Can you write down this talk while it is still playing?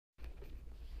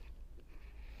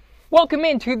Welcome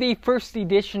into the first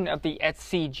edition of the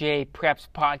SCJ Preps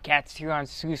podcast here on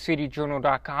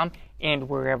SiouxCityJournal.com and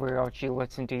wherever else you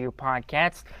listen to your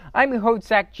podcasts. I'm your host,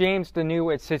 Zach James, the new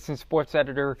assistant sports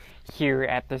editor here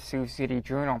at the Sioux City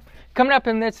Journal. Coming up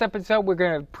in this episode, we're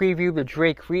going to preview the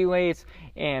Drake Relays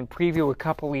and preview a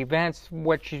couple events,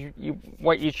 what you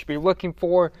should be looking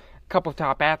for, a couple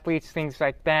top athletes, things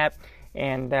like that,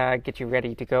 and get you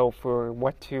ready to go for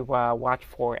what to watch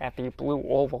for at the Blue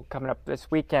Oval coming up this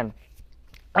weekend.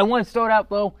 I want to start out,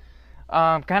 though,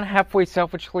 kind of halfway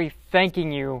selfishly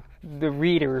thanking you, the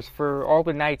readers, for all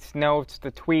the nice notes,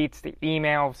 the tweets, the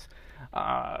emails,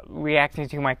 reacting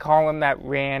to my column that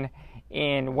ran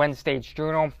in Wednesday's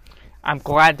Journal. I'm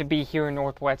glad to be here in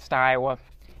Northwest Iowa,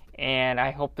 and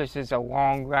I hope this is a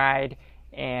long ride,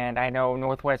 and I know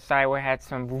Northwest Iowa had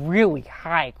some really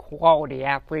high-quality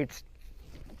athletes,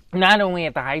 not only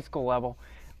at the high school level,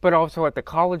 but also at the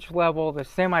college level, the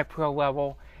semi-pro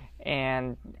level,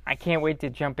 and I can't wait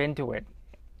to jump into it.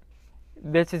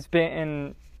 This has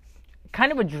been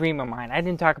kind of a dream of mine. I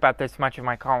didn't talk about this much in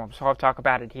my column, so I'll talk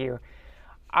about it here.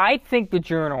 I think the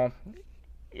Journal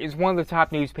is one of the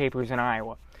top newspapers in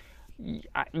Iowa.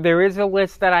 There is a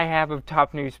list that I have of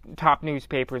top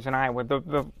newspapers in Iowa,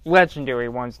 the legendary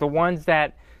ones, the ones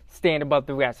that stand above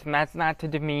the rest. And that's not to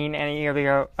demean any of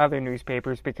the other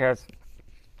newspapers, because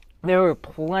there are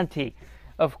plenty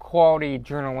of quality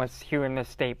journalists here in the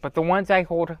state, but the ones I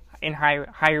hold in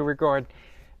higher regard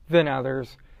than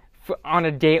others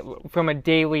from a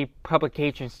daily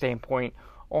publication standpoint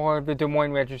are the Des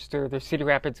Moines Register, the Cedar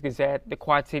Rapids Gazette, the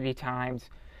Quad City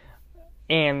Times,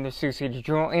 and the Sioux City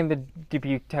Journal, and the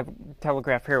Dubuque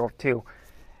Telegraph Herald too.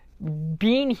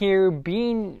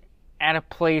 Being at a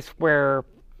place where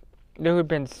there have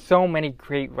been so many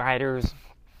great writers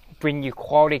bring you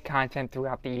quality content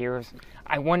throughout the years,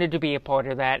 I wanted to be a part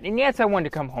of that. And yes, I wanted to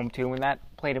come home too, and that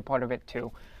played a part of it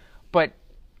too. But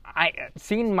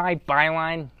seeing my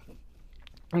byline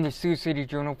in the Sioux City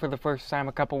Journal for the first time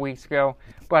a couple weeks ago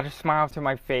brought a smile to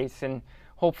my face, and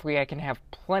hopefully I can have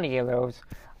plenty of those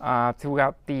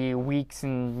throughout the weeks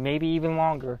and maybe even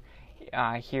longer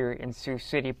here in Sioux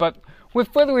City. But with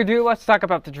further ado, let's talk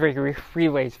about the Drake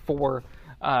Relays for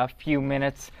a few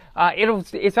minutes.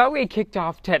 It's already kicked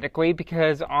off technically,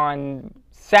 because on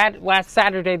last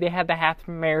Saturday they had the half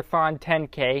marathon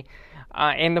 10K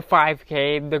and the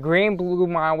 5K. The Grand Blue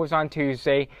Mile was on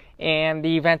Tuesday, and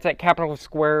the events at Capitol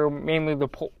Square, mainly the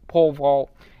pole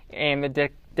vault and the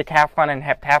decathlon and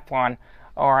heptathlon,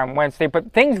 are on Wednesday.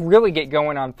 But things really get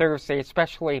going on Thursday,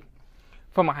 especially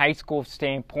from a high school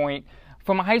standpoint.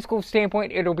 From a high school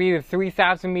standpoint, it'll be the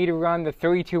 3,000 meter run, the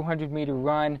 3,200 meter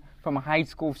run from a high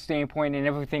school standpoint, and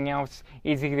everything else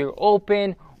is either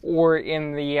open or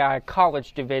in the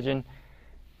college division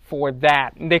for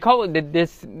that. They call it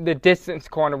the distance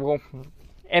carnival,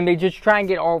 and they just try and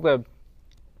get all the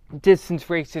distance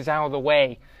races out of the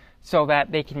way so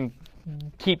that they can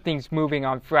keep things moving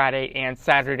on Friday and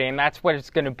Saturday. And that's what it's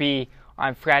going to be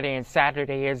on Friday and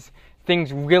Saturday, is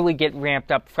things really get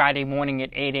ramped up Friday morning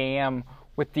at 8 a.m.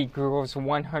 with the girls'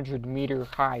 100-meter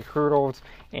high hurdles,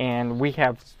 and we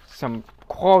have some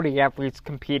quality athletes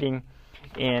competing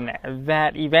in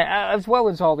that event, as well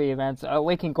as all the events.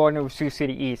 Lakin Gardner of Sioux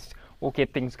City East will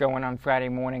get things going on Friday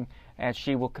morning, as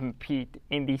she will compete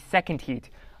in the second heat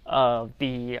of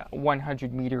the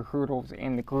 100-meter hurdles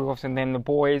in the girls. And then the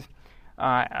boys,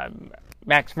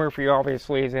 Max Murphy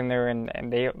obviously is in there, and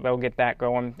they'll get that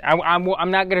going.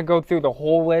 I'm not going to go through the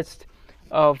whole list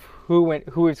of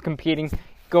who is competing.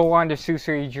 Go on to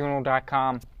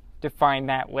SiouxCityJournal.com to find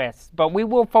that list. But we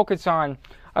will focus on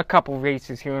a couple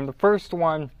races here, and the first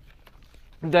one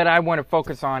that I want to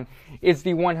focus on is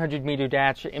the 100-meter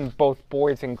dash in both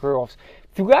boys and girls.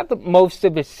 Throughout most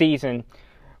of the season,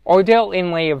 Ardell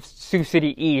Inlay of Sioux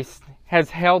City East has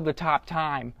held the top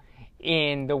time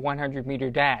in the 100-meter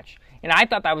dash. And I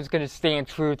thought that was going to stand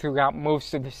true throughout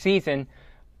most of the season,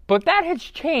 but that has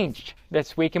changed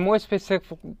this week, and more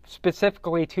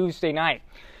specifically Tuesday night.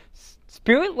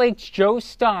 Spirit Lake's Joe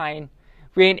Stein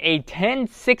ran a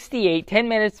 10:68,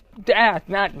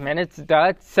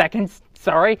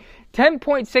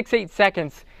 10.68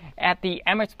 seconds at the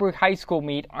Emmetsburg High School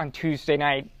meet on Tuesday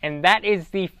night, and that is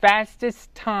the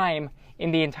fastest time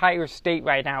in the entire state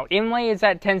right now. Inlay is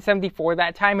at 10:74.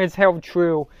 That time has held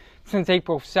true since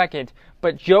April 2nd,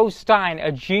 but Joe Stein,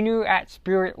 a junior at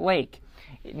Spirit Lake,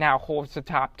 now holds the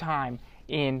top time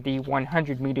in the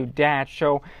 100-meter dash.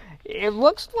 So it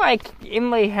looks like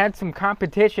Inlay had some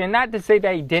competition. Not to say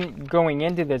that he didn't going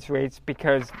into this race,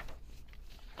 because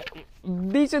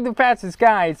these are the fastest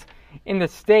guys in the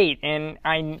state, and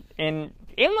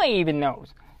Inlay even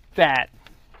knows that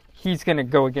he's going to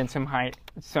go against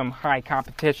some high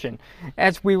competition.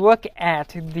 As we look at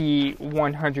the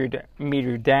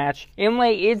 100-meter dash,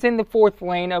 Inlay is in the 4th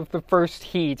lane of the first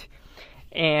heat,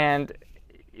 and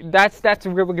that's a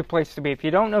really good place to be. If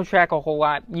you don't know track a whole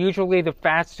lot, usually the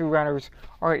faster runners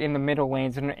are in the middle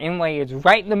lanes, and Inlay is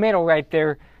right in the middle right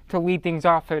there to lead things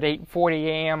off at 8:40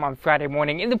 a.m. on Friday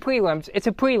morning. In the prelims, it's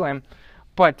a prelim,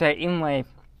 but Inlay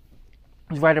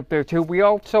is right up there too. We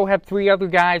also have 3 other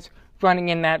guys running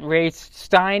in that race.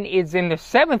 Stein is in the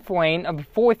 7th lane of the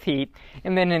 4th heat,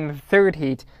 and then in the 3rd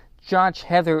heat, Josh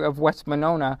Heather of West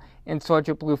Monona and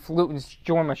Sergeant Blue Fluten's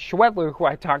Jorma Schwedler, who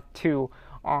I talked to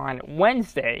on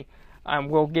Wednesday.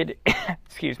 We'll get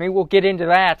into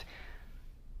that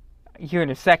here in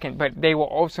a second, but they will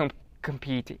also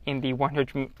compete in the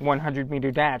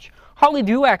 100-meter dash. Holly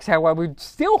Duax, however,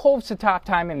 still holds the top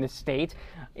time in the state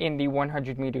in the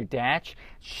 100-meter dash.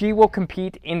 She will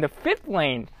compete in the 5th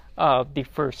lane of the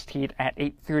first heat at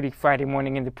 8:30 Friday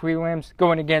morning in the prelims,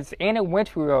 going against Anna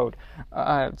Winterroad,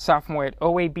 sophomore at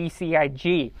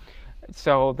OABCIG.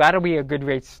 So that'll be a good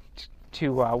race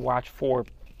to watch for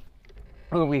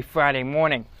early Friday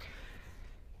morning.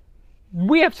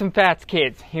 We have some fast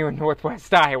kids here in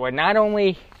Northwest Iowa, not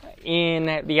only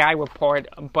in the Iowa part,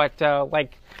 but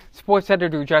like sports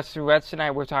editor Justin Retz and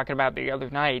I were talking about the other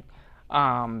night,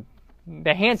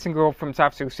 the Hanson girl from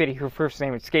South Sioux City, her first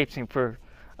name escapes me for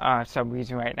some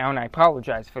reason right now, and I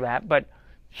apologize for that, but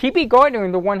she beat Gardner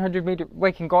in the 100-meter,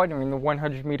 Lakin Gardner in the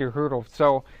 100-meter hurdle.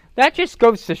 So that just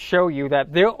goes to show you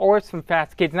that there are some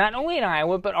fast kids, not only in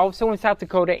Iowa, but also in South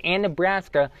Dakota and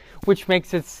Nebraska, which makes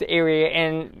this area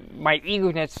and my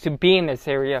eagerness to be in this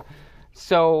area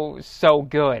so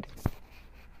good.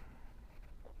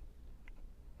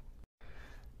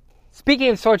 Speaking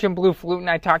of Sergeant Blue Fluten,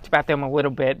 I talked about them a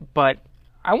little bit, but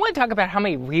I want to talk about how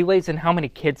many relays and how many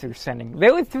kids they're sending.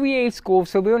 They're a 3A school,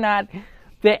 so they're not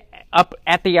up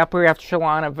at the upper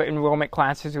echelon of enrollment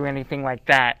classes or anything like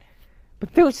that.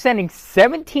 But they're sending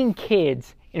 17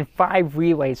 kids in 5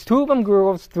 relays, 2 of them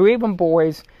girls, 3 of them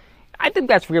boys. I think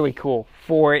that's really cool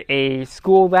for a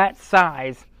school that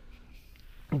size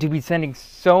to be sending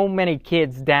so many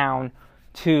kids down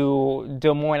to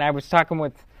Des Moines. I was talking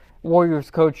with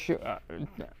Warriors coach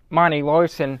Monty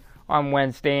Larson on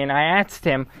Wednesday, and I asked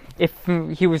him if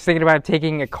he was thinking about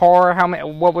taking a car,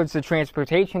 what was the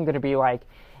transportation going to be like,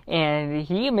 and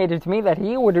he admitted to me that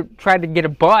he would have tried to get a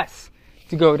bus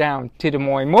to go down to Des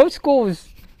Moines. Most schools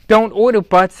don't order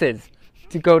buses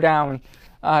to go down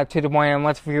to Des Moines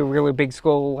unless you're a really big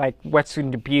school like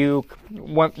Western Dubuque,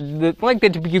 like the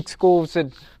Dubuque schools,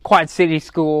 the Quad City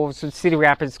schools, the Cedar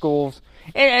Rapids schools,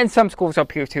 and some schools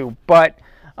up here too. But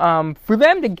for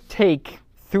them to take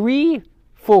 3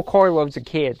 full carloads of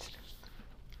kids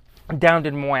down to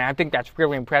Des Moines, I think that's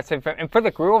really impressive. And for the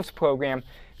girls program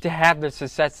to have the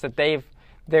success that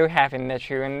they're having this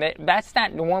year, and that's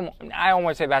not normal. I don't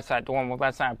want to say that's not normal.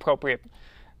 That's not appropriate,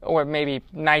 or maybe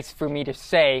nice for me to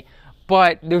say.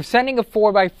 But they're sending a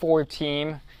 4x4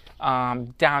 team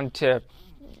down to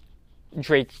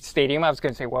Drake Stadium. I was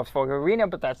going to say Wells Fargo Arena,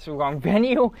 but that's the wrong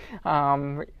venue.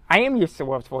 I am used to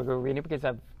Wells Fargo Arena because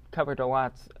I've covered a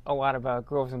lot of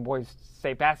girls and boys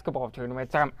state basketball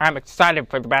tournaments. I'm excited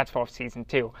for the basketball season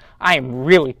too. I am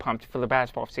really pumped for the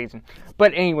basketball season.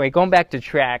 But anyway, going back to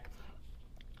track,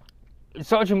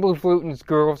 Sergeant Blue Fluten's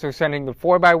girls are sending the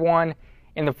 4x1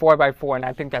 and the 4x4, and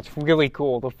I think that's really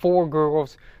cool. The 4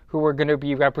 girls who are going to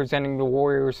be representing the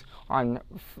Warriors on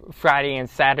Friday and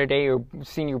Saturday are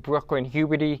senior Brooklyn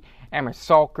Huberty, Emma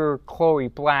Salker, Chloe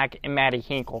Black, and Maddie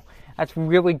Hinkle. That's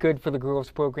really good for the girls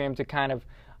program to kind of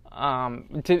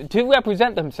to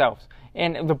represent themselves.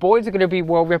 And the boys are going to be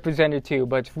well represented too,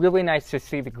 but it's really nice to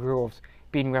see the girls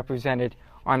being represented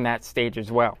on that stage as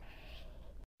well.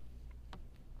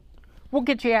 We'll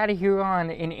get you out of here on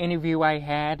an interview I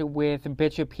had with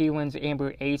Bishop Heelan's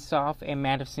Amber Asoff and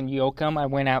Madison Yoakum. I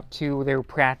went out to their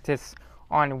practice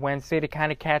on Wednesday to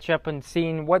kind of catch up and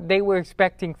seeing what they were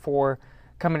expecting for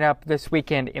coming up this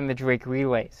weekend in the Drake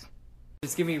Relays.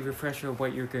 Just give me a refresher of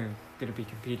what you're going to be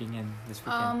competing in this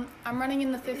weekend. I'm running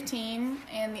in the 15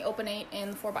 and the Open 8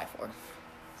 and the 4x4.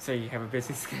 So you have a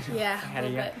busy schedule? Yeah, a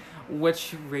little bit.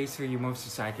 Which race are you most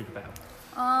excited about?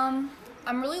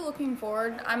 I'm really looking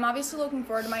forward. I'm obviously looking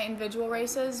forward to my individual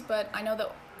races, but I know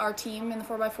that our team in the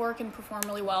 4x4 can perform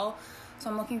really well. So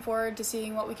I'm looking forward to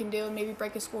seeing what we can do and maybe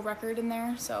break a school record in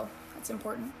there. So that's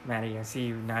important. Maddie, I see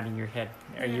you nodding your head.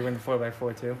 Are you in the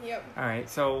 4x4 too? Yep. All right.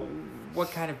 So what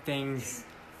kind of things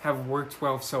have worked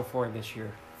well so far this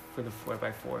year for the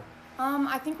 4x4?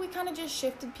 I think we kind of just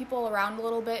shifted people around a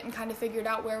little bit and kind of figured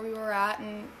out where we were at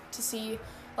and to see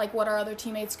like what our other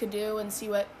teammates could do and see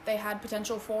what they had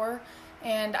potential for.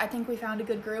 And I think we found a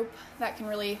good group that can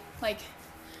really like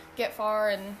get far,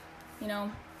 and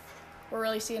we're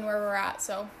really seeing where we're at,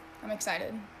 so I'm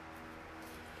excited.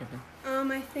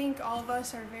 I think all of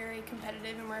us are very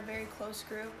competitive and we're a very close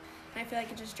group, and I feel like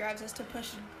it just drives us to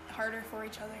push harder for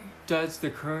each other. Does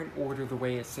the current order, the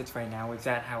way it sits right now, is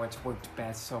that how it's worked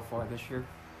best so far this year?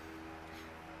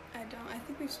 I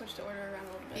think we've switched the order around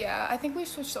a little bit. Yeah, I think we've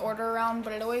switched the order around,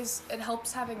 but it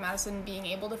helps having Madison being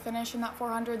able to finish in that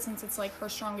 400 since it's like her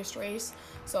strongest race.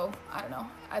 So I don't know,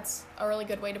 it's a really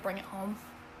good way to bring it home.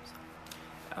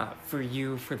 For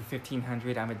you, for the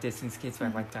 1500, I'm a distance kid, so I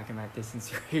like talking about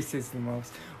distance races the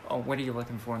most. What are you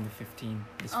looking for in the 15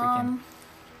 this weekend?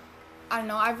 I don't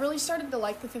know. I've really started to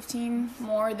like the 15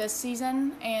 more this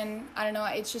season, and I don't know.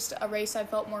 It's just a race I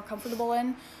felt more comfortable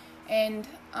in, and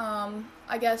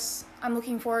I guess I'm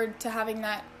looking forward to having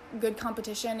that good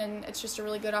competition, and it's just a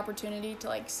really good opportunity to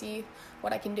like see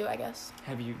what I can do, I guess.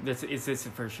 Is this the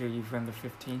first year you've run the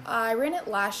 15? I ran it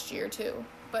last year too,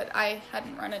 but I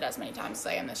hadn't run it as many times as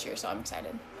I am this year, so I'm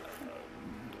excited.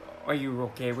 Are you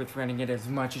okay with running it as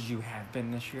much as you have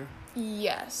been this year?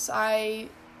 Yes, I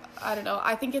don't know.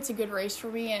 I think it's a good race for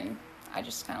me, and I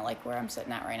just kind of like where I'm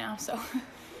sitting at right now. So.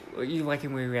 Are you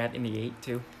liking where you're at in the 8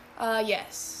 too?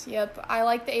 Yes. Yep. I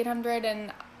like the 800,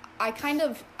 and I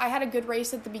had a good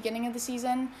race at the beginning of the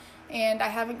season, and I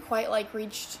haven't quite like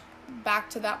reached back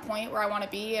to that point where I want to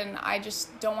be, and I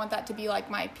just don't want that to be like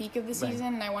my peak of the season,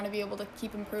 right. And I want to be able to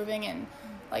keep improving and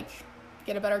like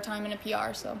get a better time in a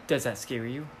PR. So. Does that scare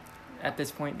you at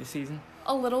this point in the season?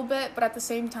 A little bit, but at the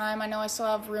same time, I know I still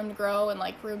have room to grow and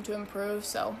like room to improve.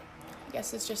 So, I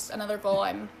guess it's just another goal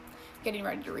I'm getting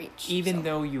ready to reach. Even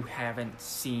though you haven't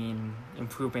seen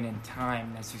improvement in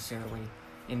time necessarily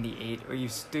in the 8, or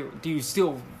do you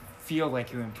still feel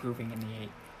like you're improving in the 8?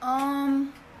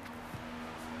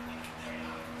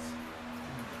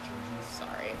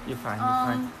 Sorry. You're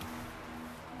fine.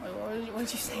 What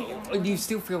did you say? Do you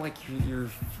still feel like you're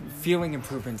feeling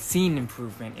improvement, seeing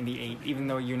improvement in the 8, even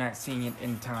though you're not seeing it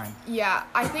in time? Yeah,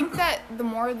 I think that the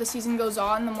more the season goes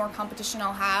on, the more competition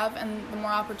I'll have, and the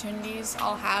more opportunities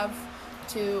I'll have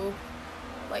to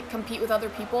like compete with other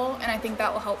people, and I think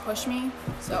that will help push me.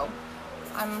 So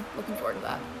I'm looking forward to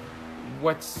that.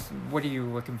 What are you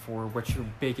looking for? What's your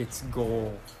biggest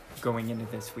goal going into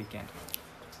this weekend?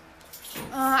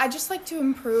 I just like to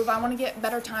improve. I want to get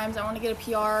better times. I want to get a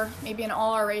PR, maybe in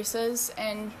all our races,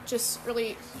 and just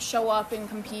really show up and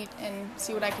compete and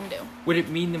see what I can do. Would it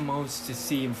mean the most to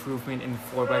see improvement in the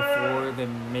 4x4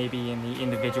 than maybe in the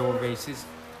individual races?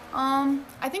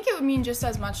 I think it would mean just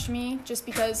as much to me, just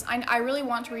because I really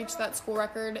want to reach that school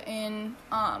record in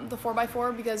the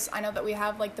 4x4, because I know that we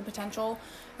have like the potential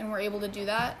and we're able to do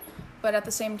that. But at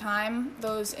the same time,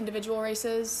 those individual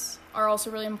races are also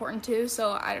really important too.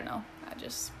 So I don't know.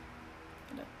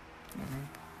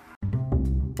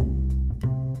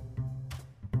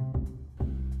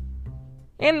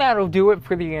 And that'll do it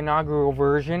for the inaugural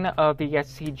version of the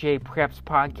SCJ Preps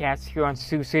podcast here on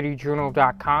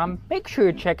SiouxCityJournal.com. Make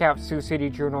sure to check out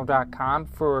SiouxCityJournal.com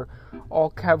for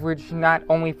all coverage, not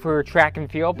only for track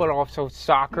and field, but also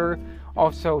soccer.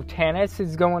 Also, tennis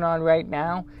is going on right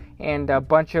now, and a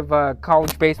bunch of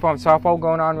college baseball and softball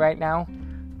going on right now,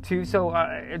 too. So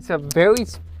it's a very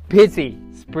busy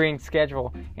spring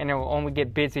schedule, and it will only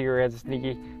get busier as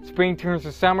the spring turns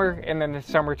to summer, and then the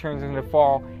summer turns into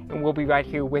fall, and we'll be right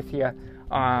here with you,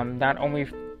 not only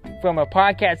from a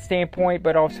podcast standpoint,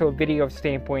 but also a video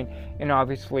standpoint, and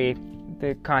obviously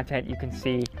the content you can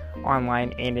see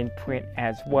online and in print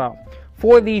as well.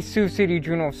 For the Sioux City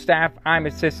Journal staff, I'm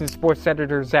Assistant Sports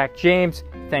Editor Zach James.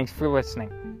 Thanks for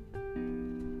listening.